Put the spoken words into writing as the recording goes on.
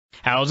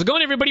How's it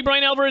going, everybody?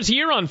 Bryan Alvarez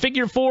here on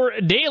Figure 4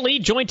 Daily,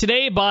 joined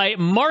today by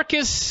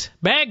Marcus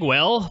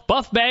Bagwell,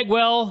 Buff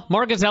Bagwell,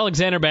 Marcus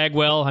Alexander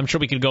Bagwell. I'm sure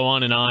we could go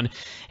on and on.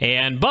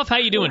 And Buff, how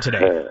you doing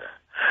today?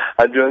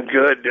 I'm doing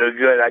good,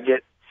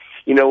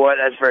 you know what,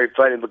 that's very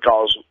funny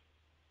because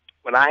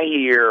when I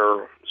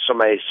hear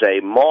somebody say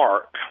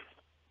Mark,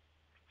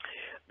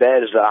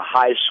 that is a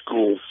high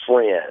school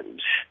friend.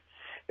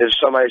 If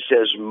somebody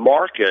says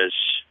Marcus,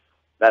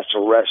 that's a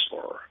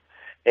wrestler.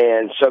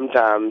 And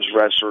sometimes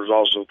wrestlers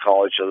also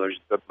call each other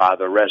by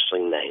their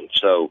wrestling name.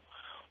 So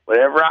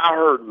whenever I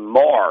heard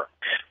Mark,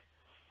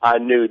 I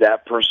knew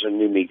that person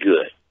knew me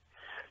good.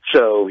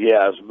 So,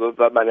 yes,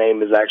 but my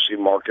name is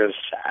actually Marcus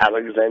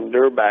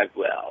Alexander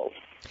Bagwell.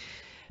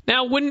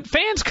 Now, when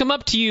fans come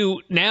up to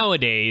you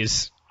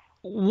nowadays,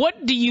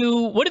 what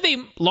do they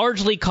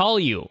largely call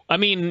you? I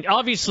mean,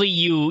 obviously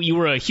you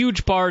were a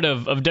huge part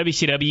of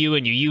WCW,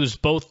 and you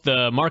used both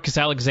the Marcus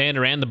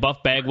Alexander and the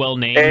Buff Bagwell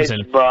names.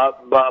 And Buff,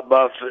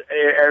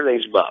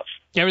 everything's Buff.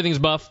 Everything's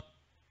Buff?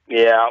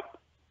 Yeah.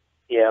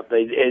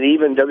 And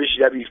even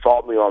WCW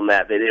fought me on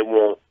that. They didn't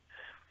want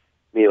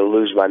me to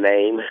lose my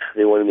name.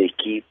 They wanted me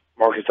to keep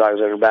Marcus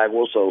Alexander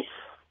Bagwell. So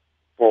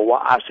for a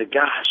while, I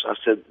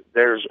said,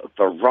 there's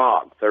The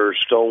Rock, there's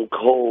Stone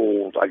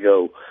Cold. I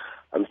go,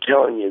 I'm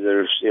telling you,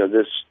 this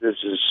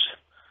is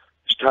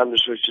it's time to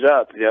switch it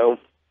up,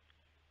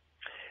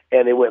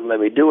 And they wouldn't let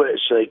me do it,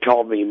 so they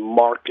called me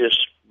Marcus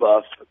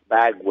Buff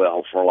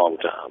Bagwell for a long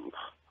time.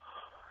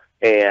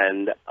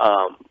 And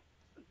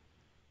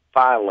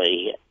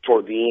finally,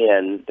 toward the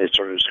end, they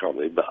started to call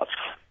me Buff.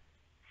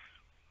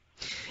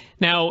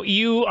 Now,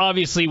 you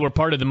obviously were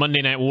part of the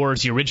Monday Night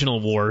Wars, the original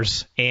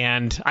Wars,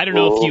 and I don't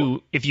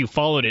know if you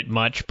followed it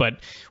much,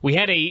 but we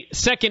had a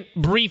second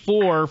brief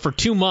war for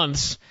 2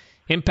 months.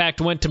 Impact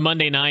went to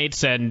Monday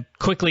nights and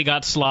quickly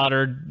got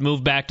slaughtered,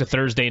 moved back to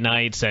Thursday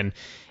nights. And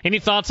any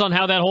thoughts on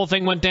how that whole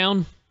thing went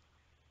down?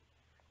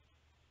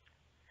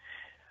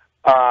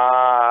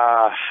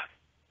 I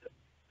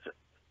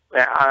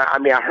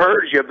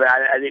heard you, but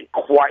I didn't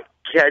quite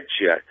catch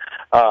you.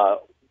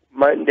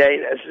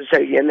 Monday,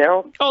 say again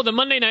now? Oh, the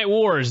Monday Night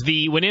Wars,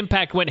 when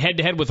Impact went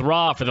head-to-head with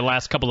Raw for the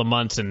last couple of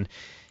months and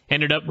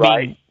ended up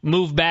being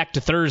moved back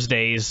to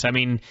Thursdays. I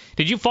mean,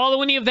 did you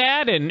follow any of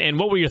that, and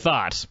what were your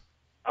thoughts?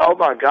 Oh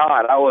my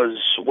God! I was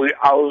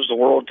the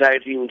World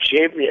Tag Team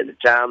Champion at the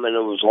time, and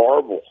it was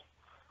horrible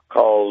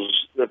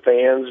because the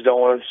fans don't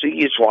want to see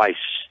you twice,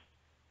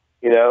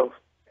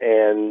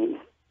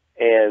 and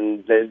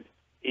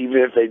even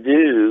if they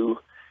do,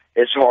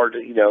 it's hard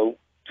to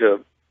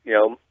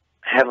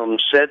have them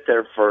sit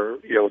there for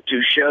 2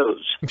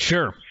 shows.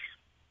 Sure.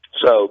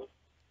 So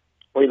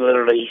we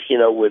literally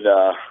would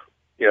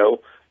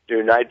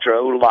do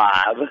Nitro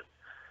live.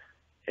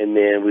 And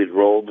then we'd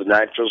roll the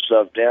Nitro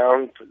stuff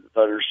down, put the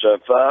Thunder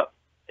stuff up,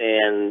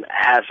 and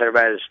ask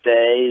everybody to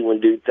stay.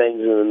 We'd do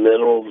things in the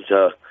middle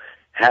to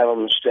have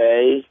them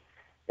stay.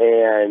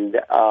 And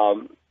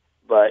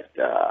but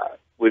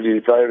we'd do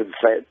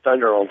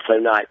Thunder on the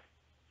same night.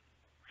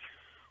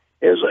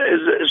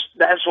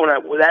 That's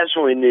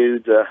when we knew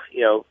the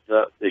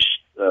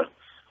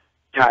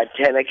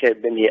Titanic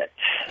had been hit.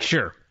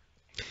 Sure.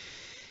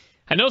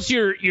 I notice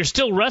you're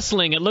still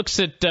wrestling. It looks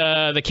at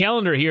the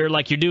calendar here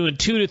like you're doing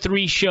 2 to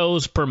 3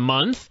 shows per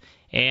month.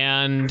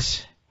 And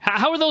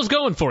how are those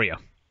going for you?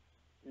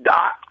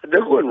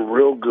 They're going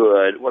real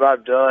good. What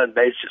I've done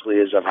basically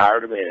is I've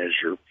hired a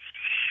manager,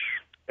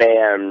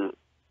 and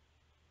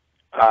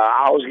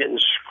I was getting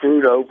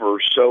screwed over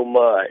so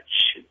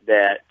much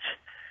that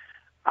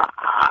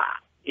I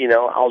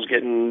was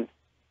getting.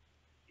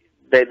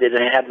 They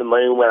didn't have the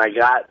money when I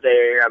got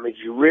there. I mean, if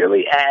you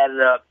really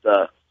added up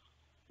the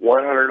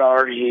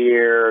 $100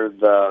 here,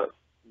 the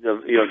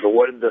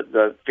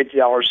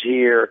 $50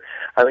 here.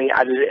 I mean,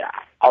 I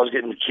was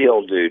getting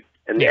killed, dude.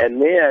 And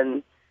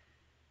then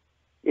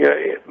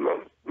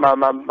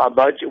my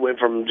budget went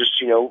from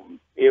just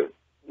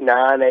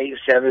 9, 8,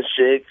 7,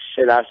 6,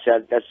 and I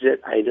said that's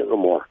it. I ain't doing no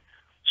more.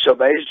 So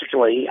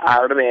basically, I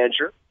hired a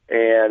manager,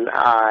 and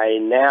I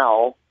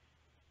now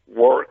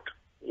work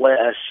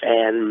less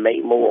and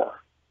make more.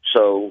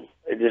 So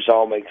it just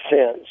all makes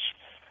sense.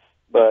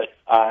 But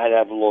I had to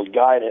have a little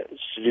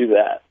guidance to do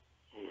that.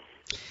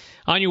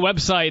 On your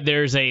website,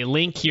 there's a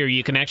link here.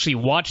 You can actually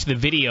watch the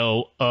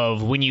video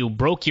of when you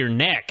broke your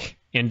neck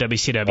in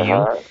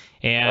WCW.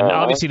 And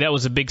obviously that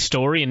was a big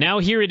story. And now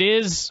here it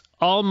is,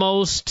 we're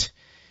almost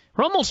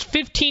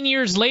 15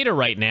 years later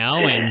right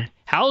now. And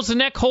how's the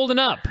neck holding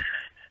up?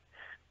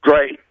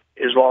 Great,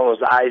 as long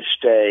as I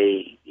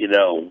stay,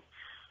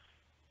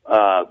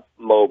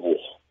 mobile,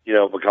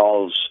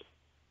 because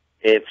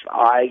if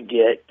I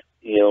get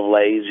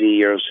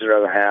lazy or sit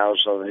around the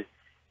house,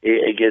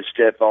 it gets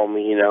stiff on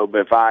me,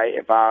 But if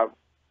I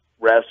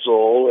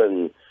wrestle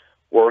and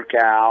work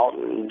out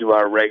and do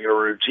our regular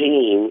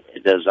routine,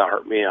 it does not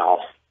hurt me at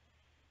all.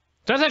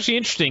 That's actually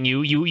interesting.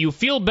 You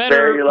feel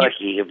better.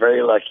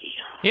 Very lucky.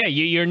 Yeah,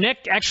 your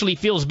neck actually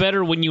feels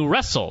better when you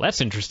wrestle.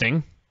 That's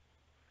interesting.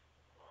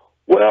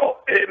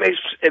 Well, it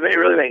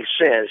really makes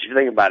sense if you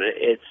think about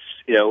it.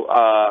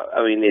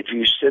 I mean, if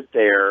you sit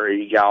there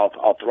and you got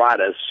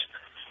arthritis,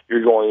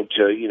 you're going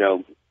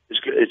to,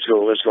 it's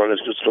going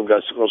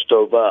to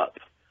stove up.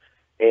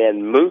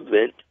 And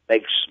movement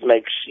makes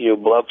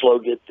blood flow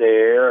get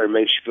there and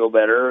makes you feel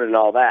better and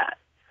all that.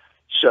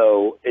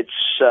 So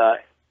it's the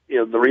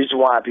reason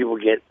why people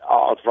get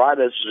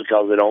arthritis is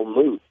because they don't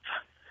move,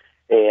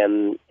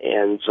 and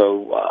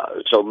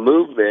so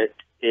movement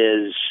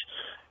is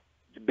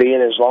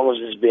being as long as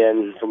it's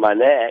been for my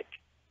neck.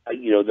 I've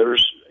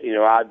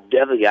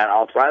definitely got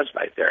arthritis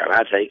back there.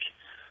 I mean,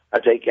 I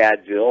take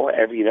Advil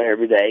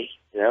every day,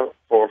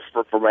 for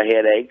my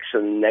headaches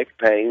and neck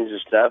pains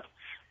and stuff.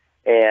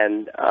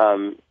 And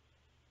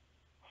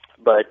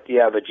they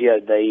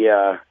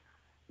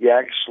you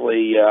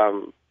actually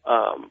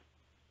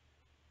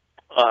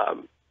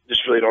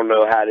just really don't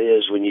know how it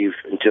is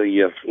until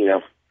you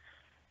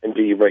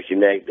break your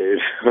neck, dude.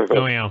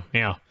 Oh yeah.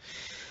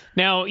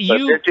 Now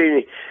but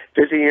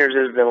 15 years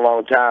has been a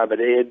long time, but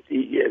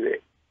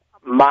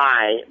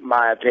my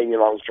opinion,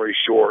 long story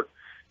short,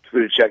 to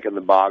put a check in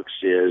the box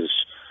is,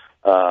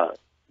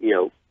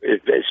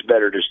 it's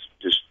better just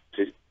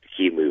to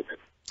keep moving.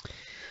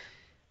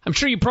 I'm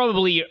sure you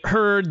probably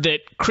heard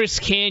that Chris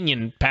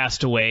Kanyon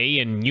passed away,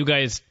 and you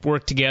guys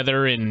worked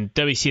together in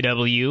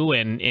WCW.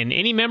 And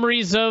any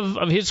memories of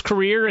his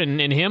career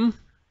and him?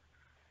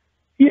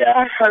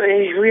 Yeah, I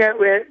mean, we had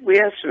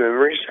some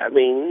memories. I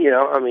mean, we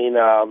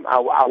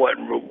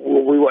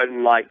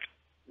wasn't like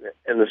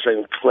in the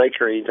same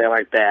clique or anything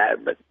like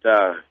that, but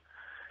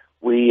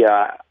we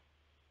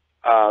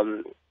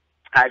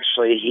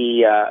actually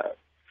he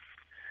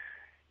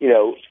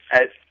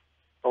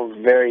on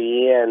the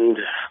very end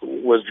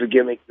was the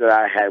gimmick that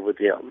I had with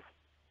him,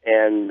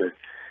 and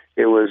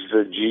it was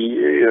the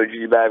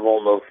G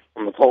Bagwell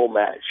on the pole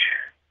match,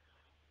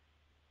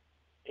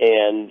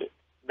 and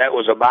that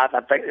was about,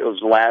 I think it was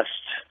the last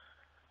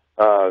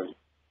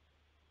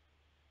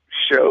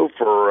show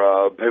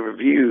for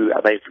pay-per-view,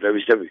 I think, for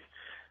WCW.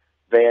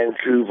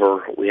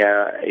 Vancouver, we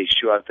had a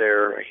show out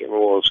there, I can't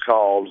remember what it was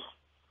called,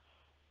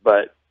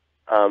 but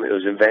it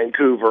was in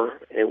Vancouver.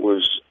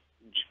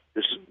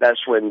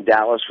 That's when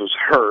Dallas was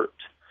hurt,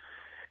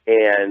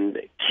 and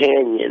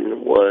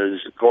Kanyon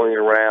was going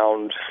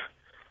around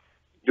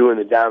doing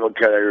the diamond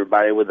cut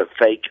everybody with a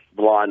fake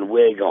blonde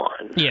wig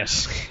on.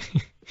 Yes.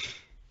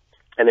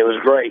 And it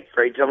was great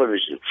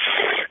television.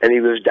 And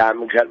he was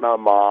diamond cutting my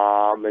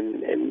mom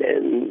and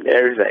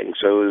everything.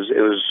 So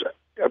it was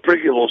a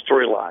pretty good little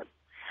storyline.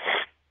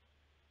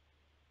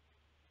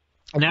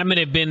 And that might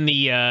have been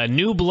the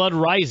New Blood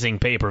Rising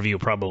pay-per-view,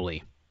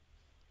 probably.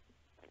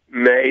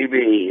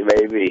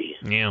 Maybe.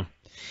 Yeah.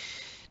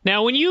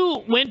 Now, when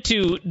you went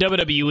to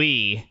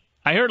WWE,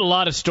 I heard a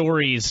lot of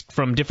stories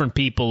from different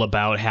people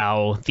about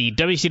how the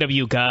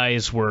WCW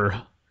guys were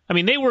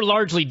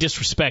largely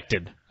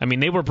disrespected. I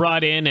mean, they were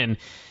brought in and,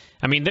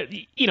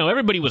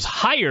 everybody was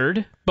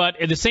hired, but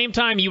at the same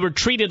time, you were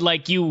treated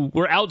like you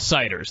were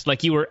outsiders,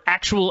 like you were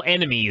actual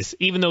enemies,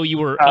 even though you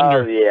were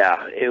under... Oh,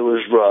 yeah. It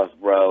was rough,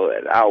 bro.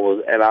 And I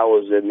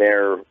was in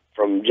there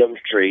from Jump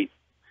Street,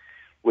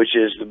 which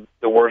is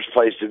the worst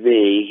place to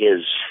be,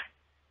 is,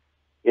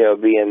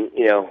 being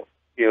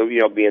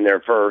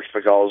there first,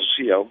 because,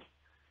 you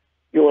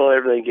want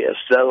everything to get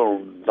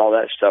settled and all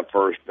that stuff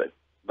first,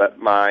 but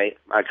my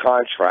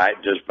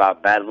contract, just by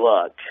bad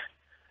luck,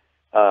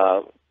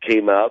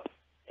 came up,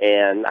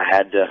 and I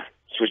had to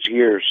switch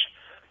gears.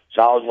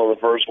 So I was one of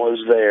the first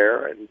ones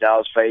there, and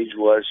Dallas Page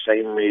was,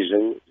 same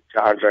reason, the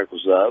contract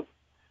was up,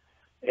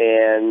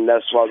 and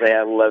that's why they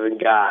had 11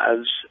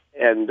 guys,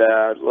 and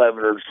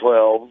 11 or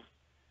 12,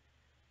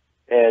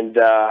 and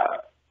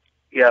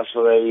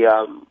so they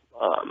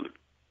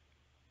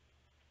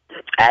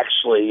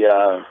actually,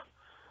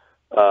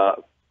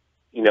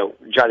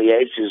 Johnny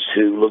Ace is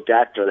who looked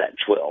after that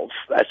 12.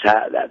 That's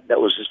how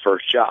that was his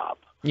first job.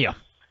 Yeah.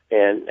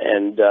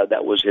 And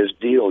that was his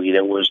deal,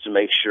 was to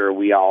make sure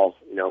we all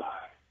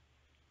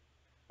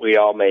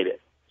made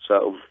it.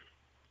 So,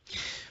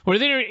 were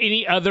there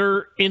any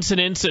other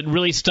incidents that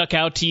really stuck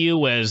out to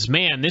you as,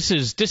 man, this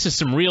is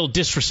some real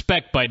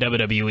disrespect by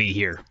WWE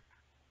here?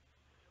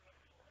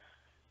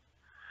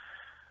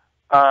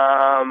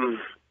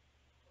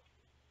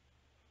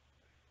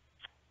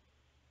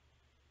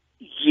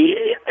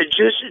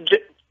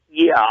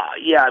 Yeah.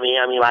 I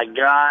mean, like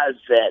guys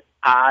that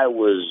I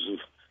was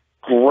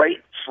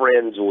great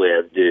friends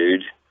with,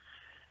 dude.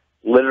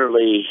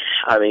 Literally,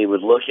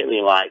 would look at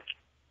me like,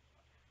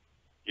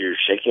 "You're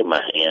shaking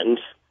my hand,"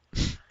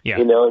 yeah.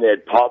 And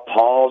they'd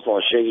pause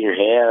on shaking your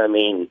hand.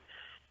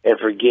 And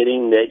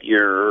forgetting that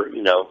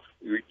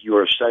you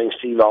were studying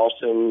Steve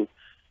Austin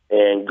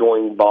and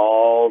going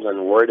bald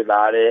and worried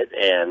about it,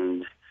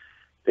 and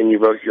then you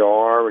broke your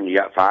arm and you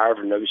got fired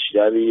from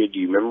WCW. Do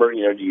you remember?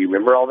 Do you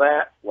remember all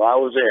that? Well, I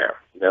was there.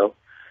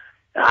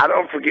 I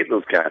don't forget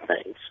those kind of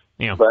things.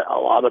 Yeah. But a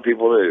lot of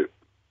people do.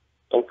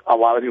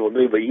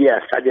 But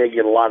yes, I did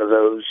get a lot of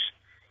those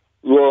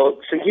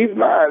looks. And keep in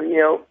mind,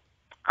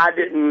 I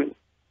didn't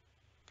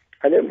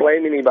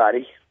blame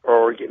anybody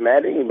or get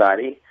mad at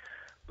anybody,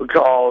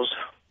 because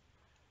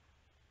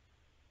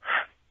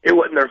it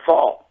wasn't their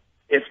fault.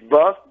 If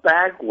Buff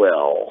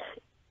Bagwell,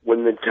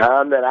 when the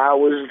time that I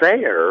was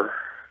there,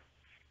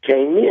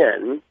 came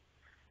in,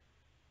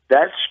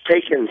 that's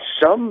taken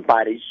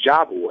somebody's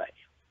job away.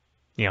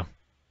 Yeah.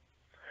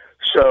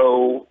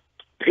 So,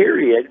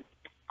 period,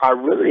 I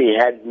really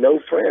had no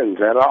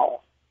friends at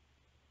all.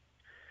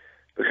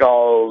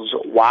 Because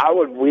why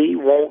would we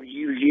want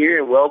you here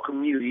and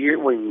welcome you here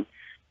when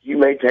you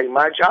may take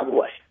my job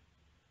away?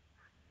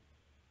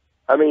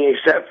 I mean,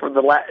 except for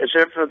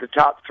the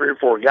top 3 or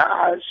 4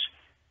 guys,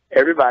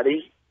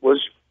 everybody was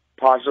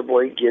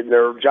possibly getting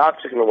their job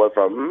taken away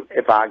from them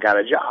if I got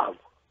a job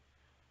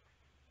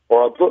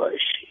or a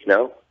push, you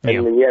know. Yeah.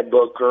 And then you had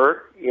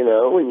Booker, you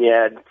know, and you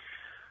had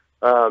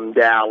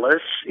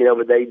Dallas, you know,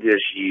 but they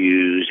just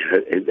used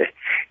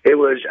it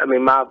was. I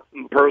mean, my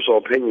personal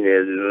opinion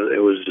is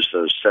it was just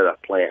a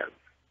setup plan.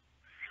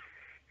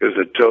 It was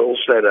a total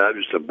setup,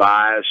 just a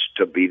bias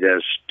to beat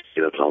us,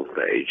 get us on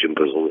stage and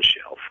put us on the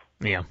shelf.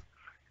 Yeah.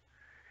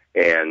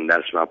 And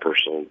that's my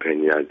personal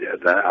opinion.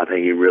 I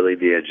think he really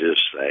did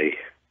just say,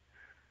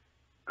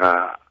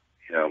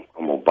 you know,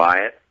 I'm going to buy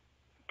it,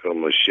 put it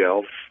on the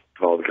shelf,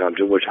 follow the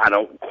competition, which I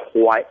don't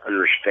quite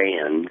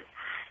understand.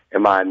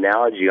 And my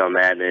analogy on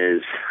that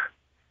is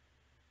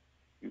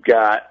you've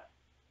got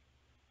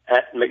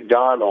at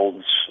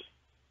McDonald's,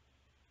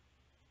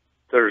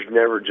 there's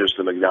never just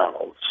a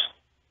McDonald's.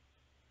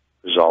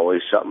 There's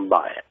always something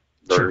by it.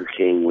 Burger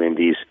King,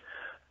 Wendy's.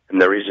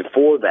 And the reason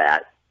for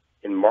that,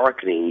 in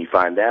marketing, you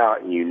find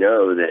out and you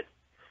know that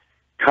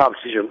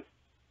competition,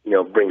 you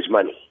know, brings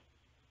money.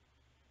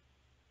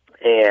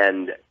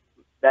 And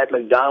that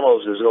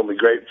McDonald's is going to be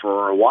great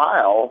for a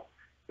while,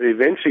 but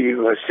eventually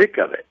you're going to get sick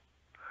of it.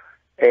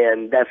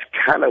 And that's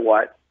kind of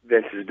what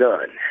Vince has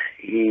done.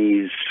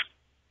 He's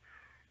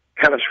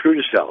kind of screwed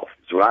himself,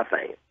 is what I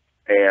think,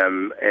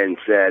 and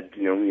said,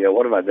 you know,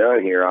 what have I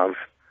done here?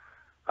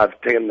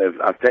 I've taken the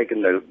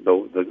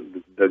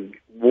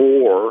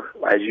war,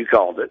 as you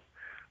called it,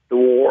 the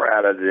war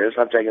out of this.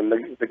 I've taken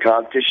the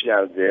competition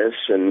out of this,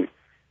 and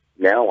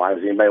now why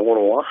does anybody want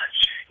to watch?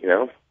 You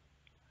know,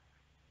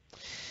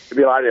 it'd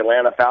be like the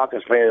Atlanta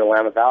Falcons playing the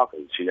Atlanta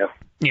Falcons. You know.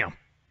 Yeah.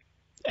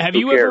 Have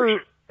you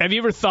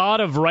ever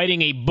thought of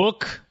writing a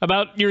book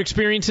about your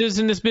experiences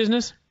in this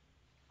business?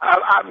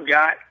 I've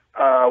got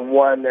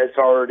one that's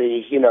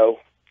already, you know,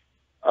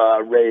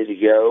 ready to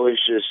go.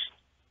 It's just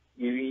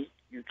you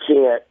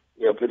can't,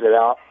 you know, put it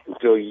out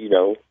until, you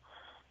know,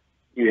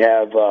 you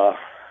have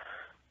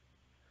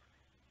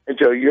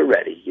until you're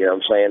ready. You know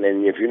what I'm saying?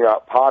 And if you're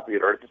not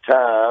popular at the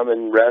time,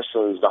 and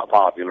wrestling's not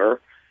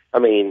popular, I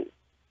mean,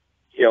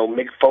 you know,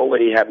 Mick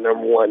Foley had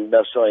 #1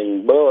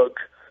 best-selling book.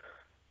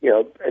 You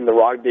know, and The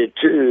Rock did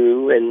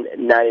too, and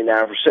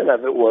 99%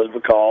 of it was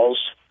because,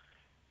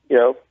 you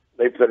know,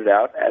 they put it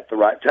out at the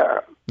right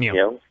time. Yeah. You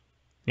know,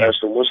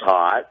 wrestling was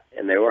hot,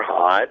 and they were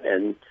hot,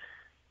 and,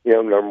 you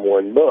know,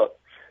 #1 book.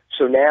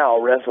 So now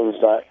wrestling's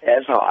not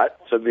as hot,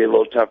 so it'd be a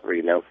little tougher,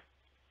 you know.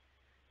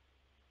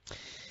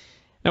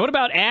 Now, what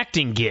about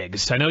acting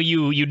gigs? I know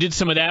you did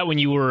some of that when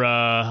you were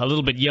a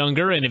little bit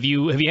younger, and have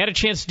you had a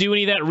chance to do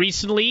any of that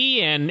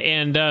recently,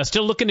 and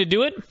still looking to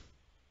do it?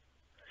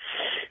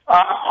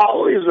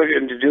 Always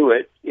looking to do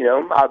it. You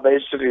know, I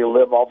basically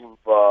live off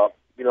of,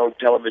 you know,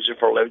 television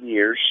for 11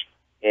 years,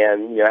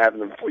 and, you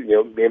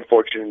know, being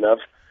fortunate enough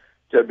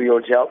to be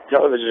on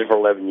television for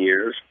 11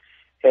 years,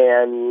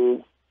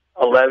 and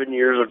 11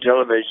 years of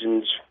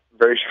television's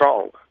very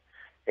strong.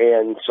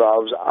 And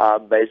so I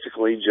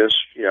basically just,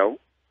 you know,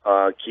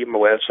 keep my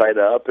website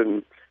up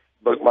and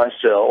book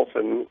myself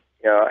and,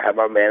 you know, have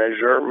my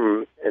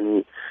manager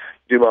and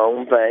do my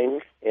own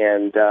thing.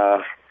 And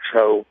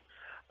so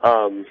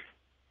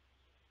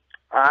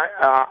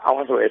I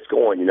like the way it's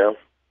going, you know.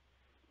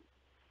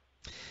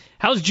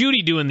 How's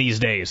Judy doing these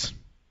days?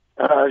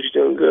 She's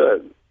doing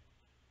good.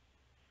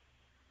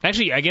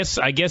 Actually, I guess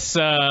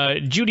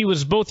Judy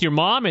was both your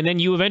mom, and then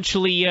you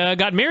eventually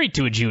got married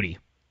to a Judy.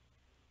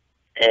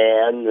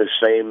 And the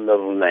same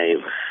middle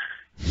name.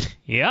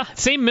 Yeah,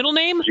 same middle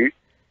name?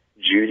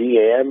 Judy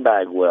Ann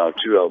Bagwell,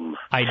 2 of them.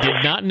 I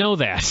did not know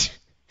that.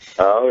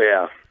 Oh,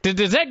 yeah.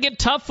 Does that get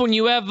tough when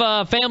you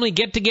have family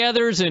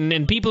get-togethers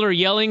and people are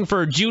yelling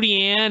for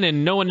Judy Ann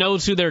and no one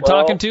knows who they're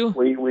talking to?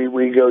 We say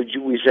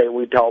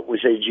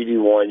Judy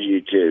 1,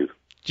 Judy 2.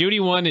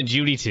 Judy 1 and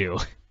Judy 2.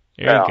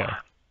 There you go.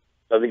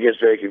 I think it gets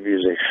very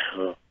confusing.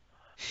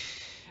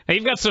 Now,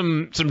 you've got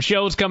some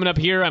shows coming up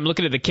here. I'm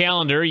looking at the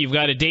calendar. You've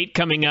got a date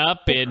coming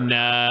up in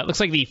looks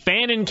like the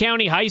Fannin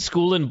County High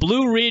School in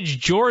Blue Ridge,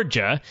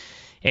 Georgia.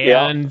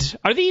 And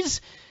are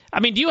these? I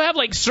mean, do you have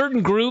like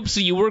certain groups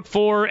that you work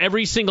for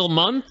every single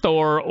month,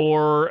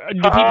 or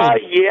do people?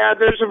 Yeah,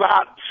 there's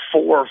about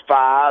 4 or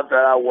 5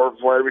 that I work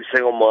for every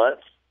single month.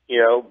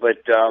 You know,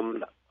 but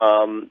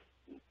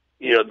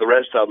you know, the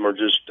rest of them are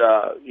just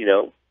you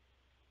know,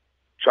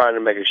 trying to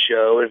make a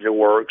show. If it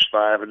works,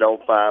 fine. If it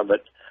don't, fine.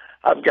 But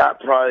I've got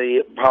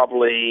probably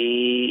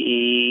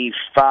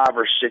 5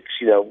 or 6,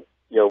 you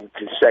know,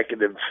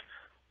 consecutive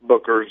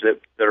bookers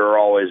that are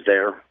always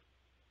there.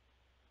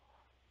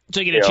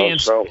 So you get a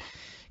chance.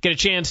 get a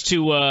chance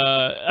to,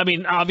 I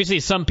mean, obviously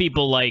some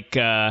people like,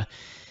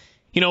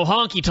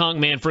 Honky Tonk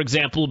Man, for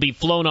example, will be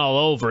flown all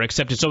over,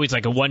 except it's always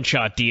like a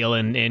one-shot deal,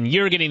 and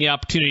you're getting the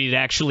opportunity to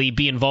actually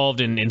be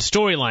involved in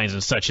storylines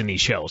and such in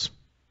these shows.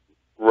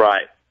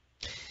 Right.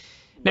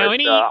 Now,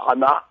 but, I'm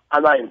not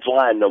even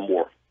flying no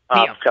more.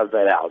 I've cut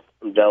that out.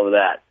 I'm done with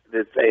that.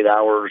 If it's 8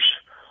 hours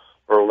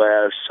or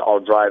less, I'll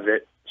drive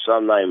it, so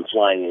I'm not even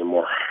flying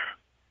anymore.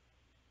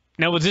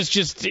 Now, was this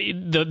just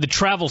the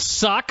travel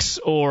sucks,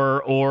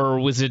 or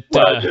was it...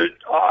 Well, it's a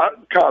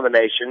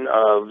combination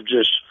of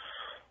just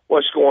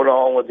what's going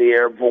on with the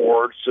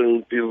airports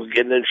and people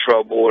getting in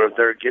trouble, and if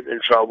they're getting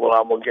in trouble,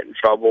 I'm going to get in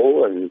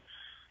trouble, and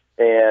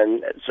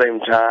at the same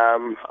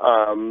time,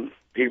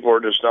 people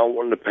are just not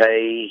wanting to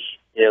pay,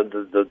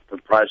 the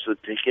price of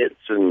the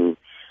tickets, and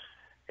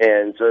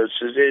so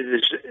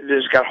it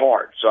just got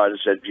hard. So I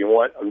just said, you know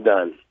what, I'm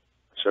done.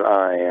 I said,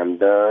 I am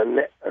done.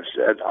 I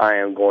said, I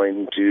am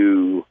going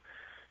to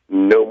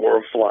no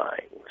more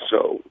flying.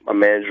 So my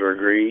manager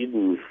agreed,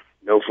 and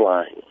no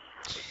flying.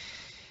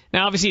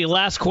 Now, obviously,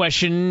 last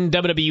question,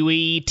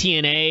 WWE,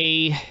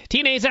 TNA.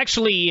 TNA is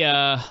actually,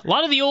 a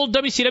lot of the old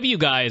WCW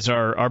guys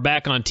are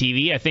back on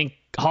TV. I think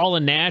Hall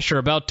and Nash are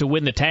about to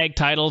win the tag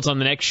titles on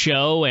the next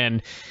show.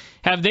 And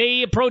have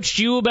they approached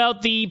you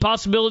about the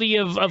possibility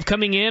of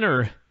coming in,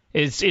 or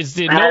is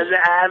the... I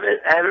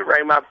haven't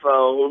rang my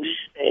phone,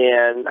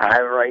 and I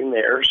haven't rang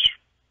theirs.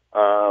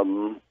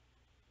 Don't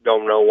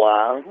know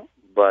why,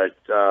 but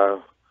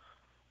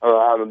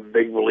I'm a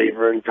big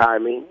believer in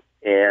timing,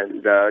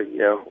 and,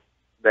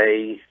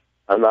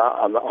 I'm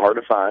not hard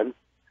to find,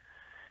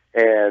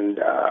 and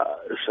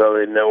so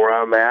they know where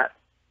I'm at.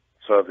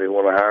 So if they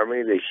want to hire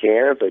me, they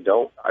can. If they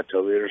don't, I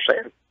totally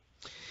understand.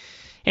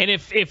 And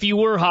if you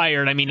were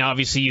hired, I mean,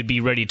 obviously you'd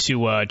be ready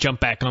to jump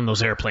back on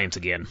those airplanes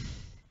again.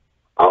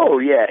 Oh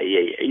yeah.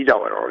 You don't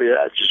want to.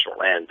 That's just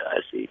Orlando.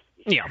 I see.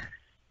 Yeah.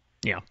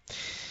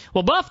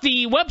 Well, Buff,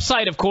 the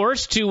website, of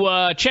course,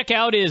 to check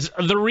out is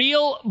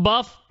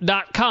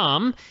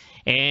therealbuff.com.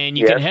 And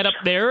you can head up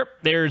there.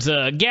 There's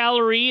a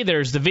gallery.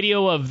 There's the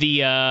video of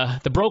the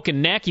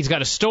broken neck. He's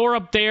got a store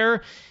up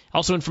there.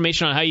 Also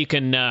information on how you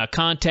can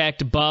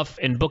contact Buff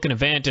and book an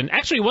event. And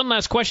actually, one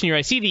last question here.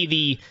 I see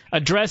the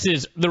address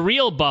is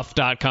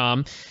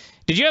therealbuff.com.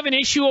 Did you have an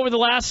issue over the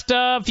last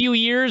few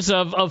years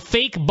of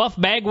fake Buff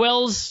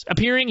Bagwells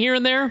appearing here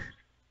and there?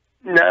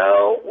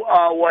 No.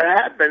 What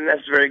happened,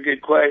 that's a very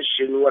good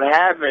question. What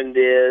happened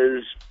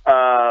is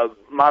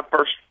my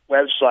first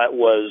website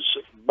was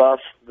Buff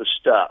the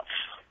Stuff.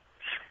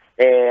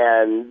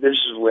 And this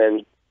is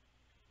when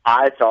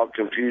I thought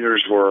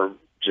computers were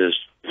just,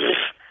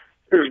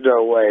 there's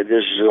no way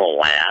this is going to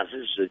last.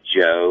 This is a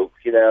joke,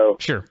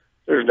 Sure.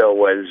 There's no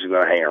way this is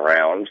going to hang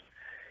around.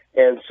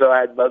 And so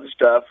I had Buff the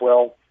Stuff.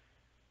 Well,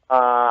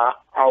 I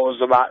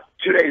was about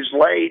 2 days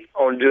late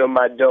on doing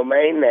my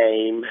domain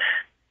name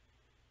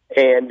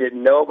and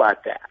didn't know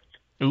about that.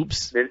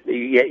 Oops.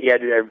 You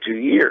had to do it every 2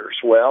 years.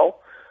 Well,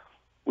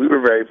 we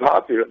were very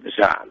popular at the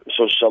time,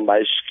 so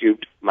somebody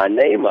scooped my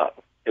name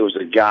up. It was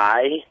a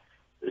guy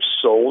that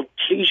sold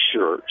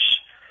T-shirts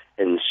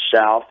in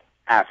South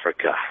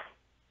Africa.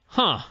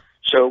 Huh.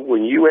 So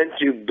when you went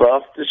to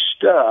Buff the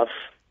Stuff,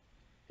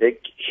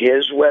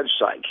 his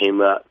website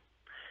came up.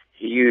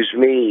 He used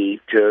me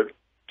to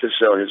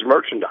sell his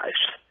merchandise,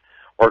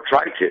 or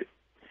try to.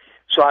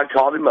 So I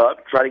called him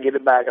up, tried to get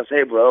it back. I said,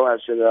 hey, bro, I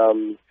said,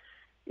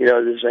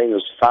 this thing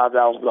was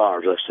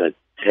 $5,000. I said,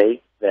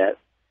 take that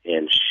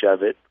and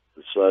shove it.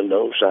 The sun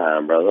don't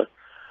shine, brother.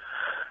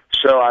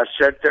 So I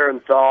sat there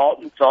and thought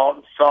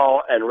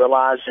and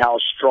realized how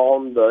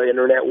strong the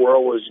internet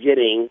world was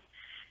getting.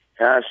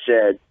 And I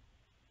said,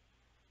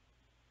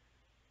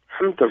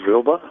 I'm the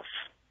real Buff.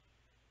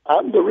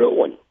 I'm the real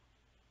one.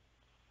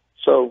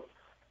 So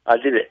I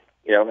did it.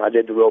 I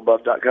did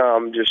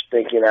therealbuff.com just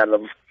thinking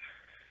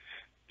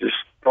just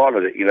thought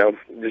of it, just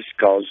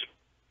because,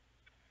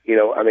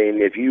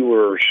 if you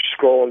were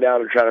scrolling down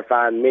and trying to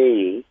find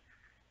me,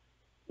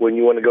 wouldn't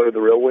you want to go to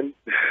the real one?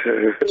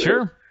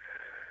 Sure.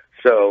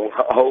 So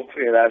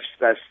hopefully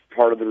that's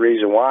part of the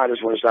reason why.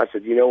 I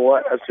said, you know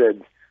what? I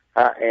said,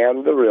 I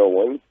am the real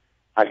one.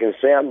 I can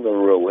say I'm the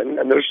real one.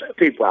 And there's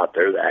people out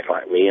there that act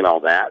like me and all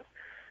that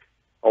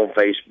on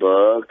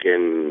Facebook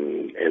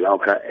and all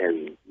kind,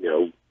 and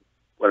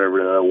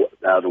whatever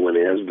the other one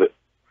is, but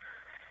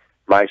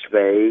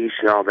MySpace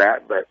and all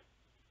that. But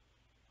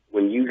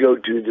when you go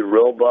to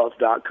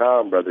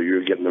therealbuff.com, brother,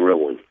 you're getting the real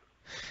one.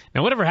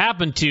 Now, whatever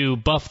happened to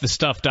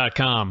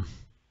buffthestuff.com?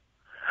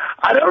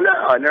 I don't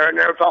know. I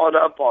never followed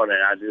up on it.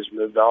 I just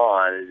moved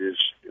on.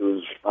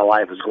 My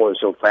life was going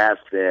so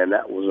fast then.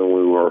 That was when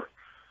we were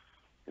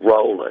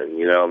rolling.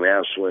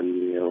 That's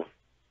when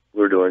we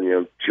were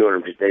doing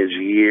 250 days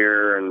a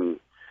year, and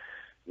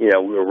we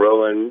were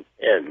rolling,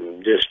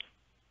 and just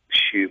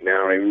shoot, man, I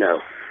don't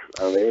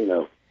even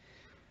know.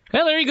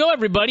 Well, there you go,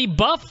 everybody.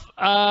 Buff,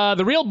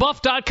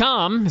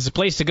 therealbuff.com is the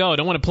place to go. I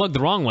don't want to plug the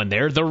wrong one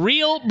there.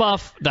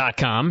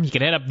 Therealbuff.com. You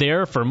can head up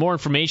there for more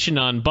information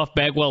on Buff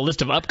Bagwell,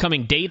 list of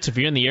upcoming dates. If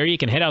you're in the area, you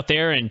can head out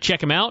there and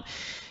check him out.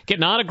 get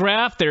an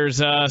autograph. There's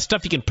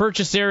stuff you can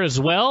purchase there as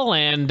well,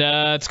 and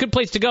it's a good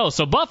place to go.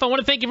 So, Buff, I want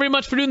to thank you very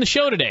much for doing the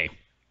show today.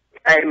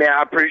 Hey, man,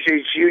 I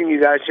appreciate you, and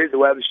you guys check the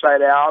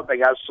website out. I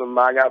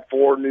got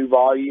 4 new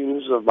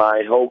volumes of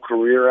my whole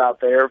career out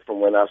there, from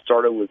when I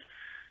started with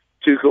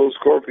Too Cold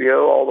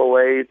Scorpio all the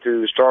way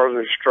to Stars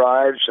and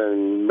Stripes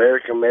and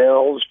American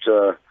Males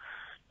to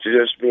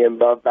just being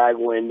Buff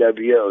Bagwell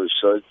NWO.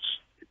 So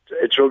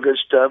it's real good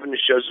stuff, and it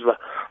shows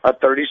a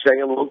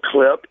 30-second little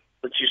clip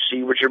that you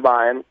see what you're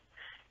buying.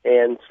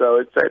 And so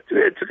it's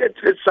a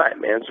good site,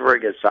 man. It's a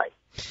very good site.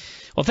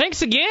 Well,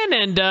 thanks again,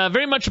 and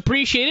very much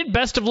appreciated.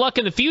 Best of luck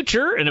in the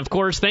future. And, of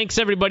course, thanks,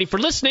 everybody, for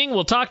listening.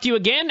 We'll talk to you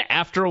again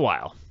after a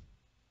while.